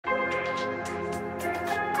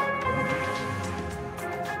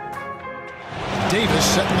Davis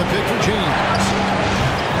setting the pick for James.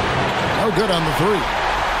 No good on the three.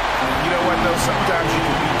 You know what, though? Sometimes you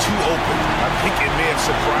can be too open. I think it may have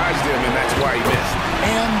surprised him, and that's why he missed.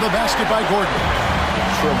 And the basket by Gordon.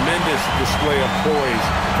 Tremendous display of poise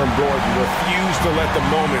from Gordon. Refused to let the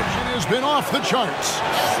moment. It has been off the charts.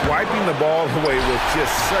 Swiping the ball away with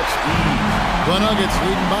just such ease. The Nuggets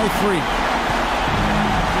leading by 3.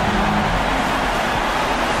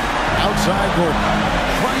 Outside Gordon.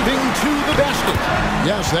 Driving to the basket.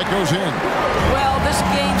 Yes, that goes in. Well, this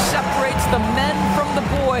game separates the men from the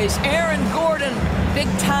boys. Aaron Gordon,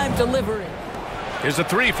 big-time delivery. Here's a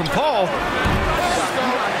three from Paul.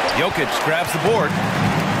 Jokic grabs the board.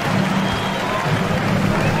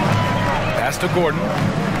 Pass to Gordon.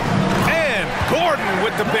 And Gordon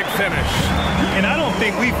with the big finish. And I don't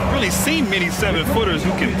think we've really seen many 7-footers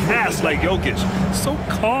who can pass like Jokic. So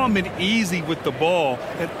calm and easy with the ball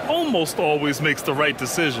and almost always makes the right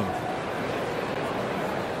decision.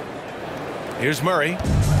 Here's Murray.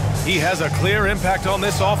 He has a clear impact on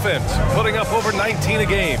this offense, putting up over 19 a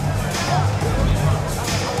game.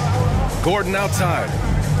 Gordon outside.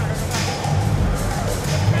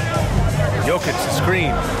 Jokic the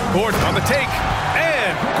screen. Gordon on the take.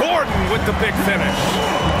 And Gordon with the big finish.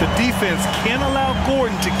 The defense can't allow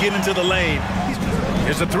Gordon to get into the lane.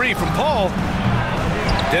 Here's a three from Paul.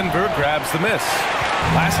 Denver grabs the miss.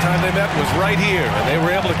 Last time they met was right here, and they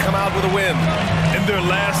were able to come out with a win. In their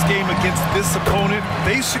last game against this opponent,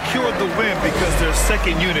 they secured the win because their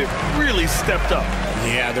second unit really stepped up.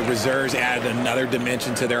 Yeah, the reserves added another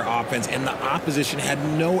dimension to their offense, and the opposition had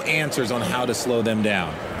no answers on how to slow them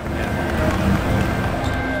down.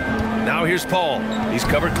 Now here's Paul. He's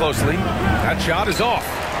covered closely. That shot is off.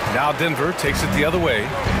 Now Denver takes it the other way.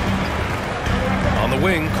 On the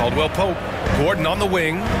wing, Caldwell Pope. Gordon on the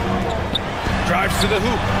wing. Drives to the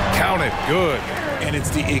hoop. Count it. Good. And it's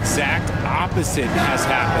the exact opposite has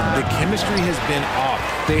happened. The chemistry has been off.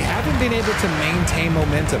 They haven't been able to maintain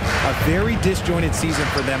momentum. A very disjointed season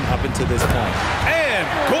for them up until this point. And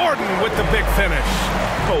Gordon with the big finish.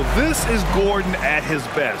 Oh, this is Gordon at his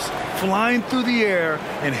best. Flying through the air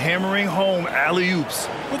and hammering home alley-oops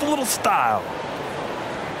with a little style.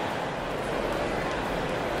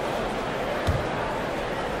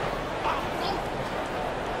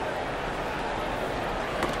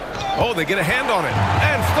 Oh, they get a hand on it.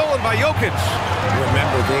 And stolen by Jokic.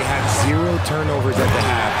 Remember, they had 0 turnovers at the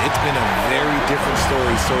half. It's been a very different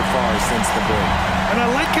story so far since the break. And I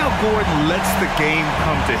like how Gordon lets the game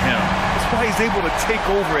come to him. That's why he's able to take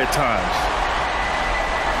over at times.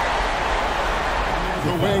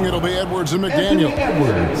 The wing, it'll be Edwards and McDaniel.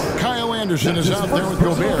 Kyle Anderson is out there with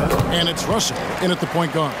Gobert, and it's Russell in at the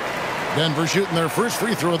point guard. Denver shooting their first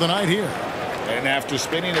free throw of the night here. And after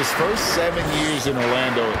spending his first 7 years in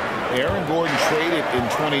Orlando, Aaron Gordon traded in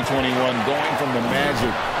 2021, going from the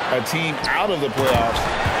Magic, a team out of the playoffs,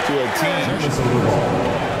 to a team.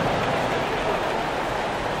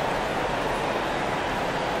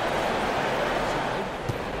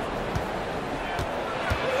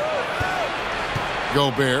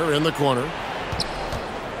 Gobert in the corner.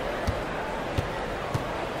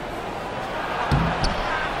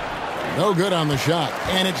 No good on the shot.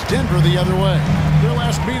 And it's Denver the other way. Their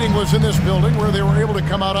last meeting was in this building where they were able to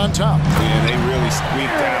come out on top. And they really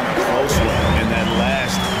squeaked out a close one in that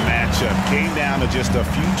last matchup. Came down to just a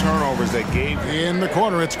few turnovers that gave. In the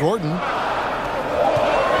corner, it's Gordon. And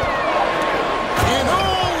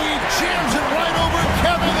he jams it right over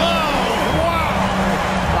Kevin Love. Wow.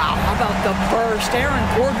 Wow, how about the burst? Aaron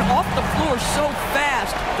Gordon off the floor so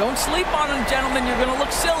fast. Don't sleep on him, gentlemen. You're going to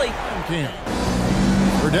look silly.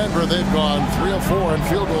 For Denver, they've gone 3 of 4 in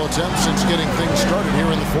field goal attempts since getting things started here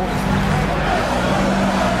in the fourth.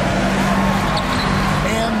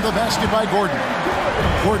 And the basket by Gordon.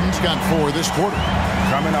 Gordon's got 4 this quarter.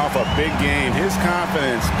 Coming off a big game, his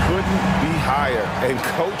confidence couldn't be higher. And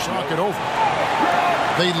coach knock it over.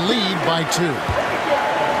 They lead by 2.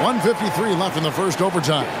 1:53 left in the first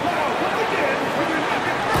overtime.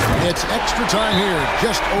 It's extra time here.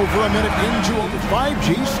 Just over a minute into a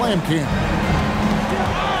 5G slam cam.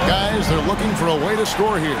 Guys, they're looking for a way to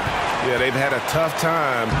score here. Yeah, they've had a tough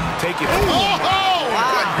time taking. Oh,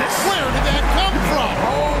 goodness. Where did that come from?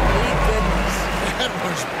 Holy goodness. That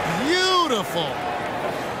was beautiful.